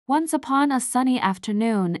Once upon a sunny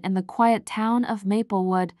afternoon in the quiet town of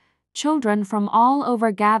Maplewood, children from all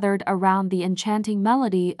over gathered around the enchanting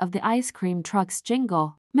melody of the ice cream truck's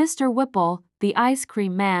jingle. Mr. Whipple, the ice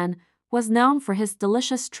cream man, was known for his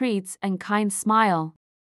delicious treats and kind smile.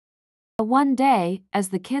 One day, as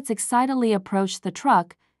the kids excitedly approached the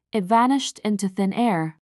truck, it vanished into thin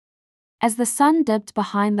air. As the sun dipped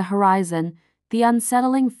behind the horizon, the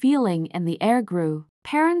unsettling feeling in the air grew.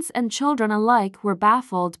 Parents and children alike were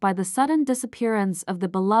baffled by the sudden disappearance of the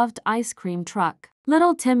beloved ice cream truck.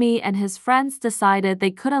 Little Timmy and his friends decided they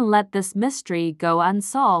couldn't let this mystery go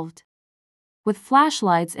unsolved. With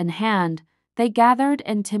flashlights in hand, they gathered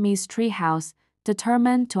in Timmy's treehouse,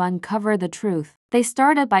 determined to uncover the truth. They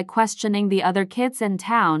started by questioning the other kids in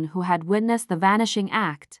town who had witnessed the vanishing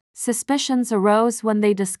act. Suspicions arose when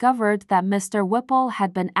they discovered that Mr. Whipple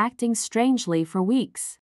had been acting strangely for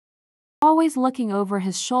weeks, always looking over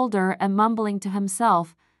his shoulder and mumbling to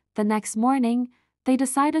himself. The next morning, they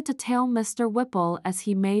decided to tail Mr. Whipple as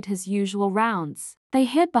he made his usual rounds. They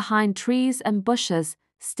hid behind trees and bushes,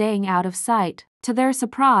 staying out of sight. To their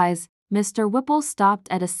surprise, Mr. Whipple stopped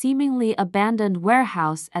at a seemingly abandoned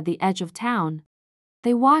warehouse at the edge of town.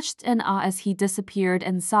 They watched in awe as he disappeared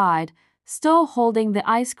inside, still holding the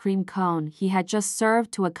ice cream cone he had just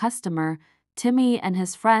served to a customer. Timmy and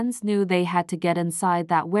his friends knew they had to get inside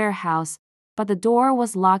that warehouse, but the door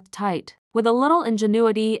was locked tight. With a little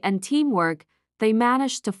ingenuity and teamwork, they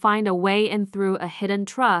managed to find a way in through a hidden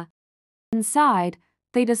trap. Inside,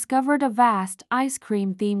 they discovered a vast ice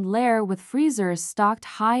cream-themed lair with freezers stocked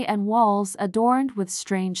high and walls adorned with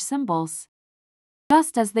strange symbols.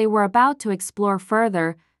 Just as they were about to explore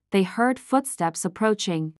further, they heard footsteps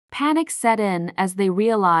approaching. Panic set in as they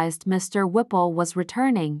realized Mr. Whipple was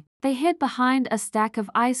returning. They hid behind a stack of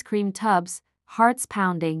ice cream tubs, hearts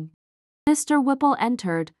pounding. Mr. Whipple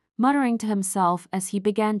entered, muttering to himself as he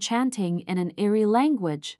began chanting in an eerie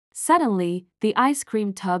language. Suddenly, the ice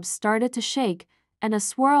cream tubs started to shake, and a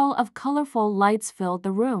swirl of colorful lights filled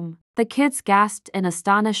the room. The kids gasped in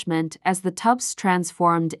astonishment as the tubs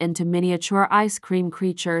transformed into miniature ice cream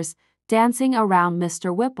creatures, dancing around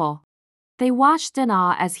Mr. Whipple. They watched in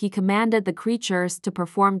awe as he commanded the creatures to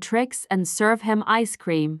perform tricks and serve him ice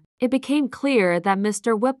cream. It became clear that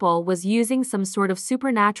Mr. Whipple was using some sort of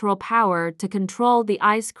supernatural power to control the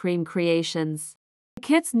ice cream creations. The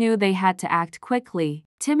kids knew they had to act quickly.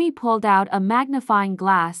 Timmy pulled out a magnifying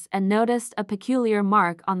glass and noticed a peculiar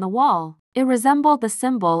mark on the wall. It resembled the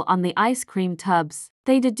symbol on the ice cream tubs.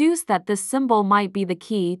 They deduced that this symbol might be the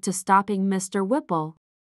key to stopping Mr. Whipple.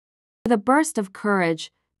 With a burst of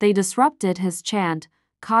courage, they disrupted his chant,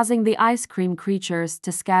 causing the ice cream creatures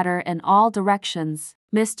to scatter in all directions.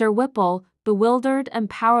 Mr. Whipple, bewildered and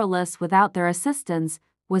powerless without their assistance,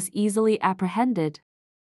 was easily apprehended.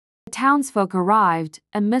 The townsfolk arrived,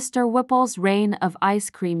 and Mr. Whipple's reign of ice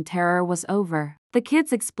cream terror was over. The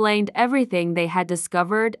kids explained everything they had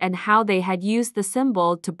discovered and how they had used the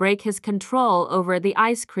symbol to break his control over the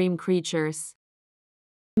ice cream creatures.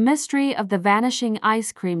 The mystery of the vanishing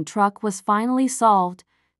ice cream truck was finally solved,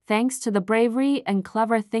 thanks to the bravery and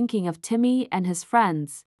clever thinking of Timmy and his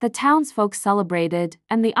friends. The townsfolk celebrated,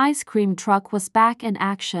 and the ice cream truck was back in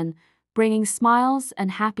action, bringing smiles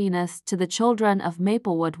and happiness to the children of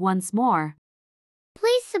Maplewood once more.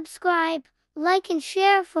 Please subscribe, like and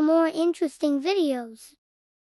share for more interesting videos.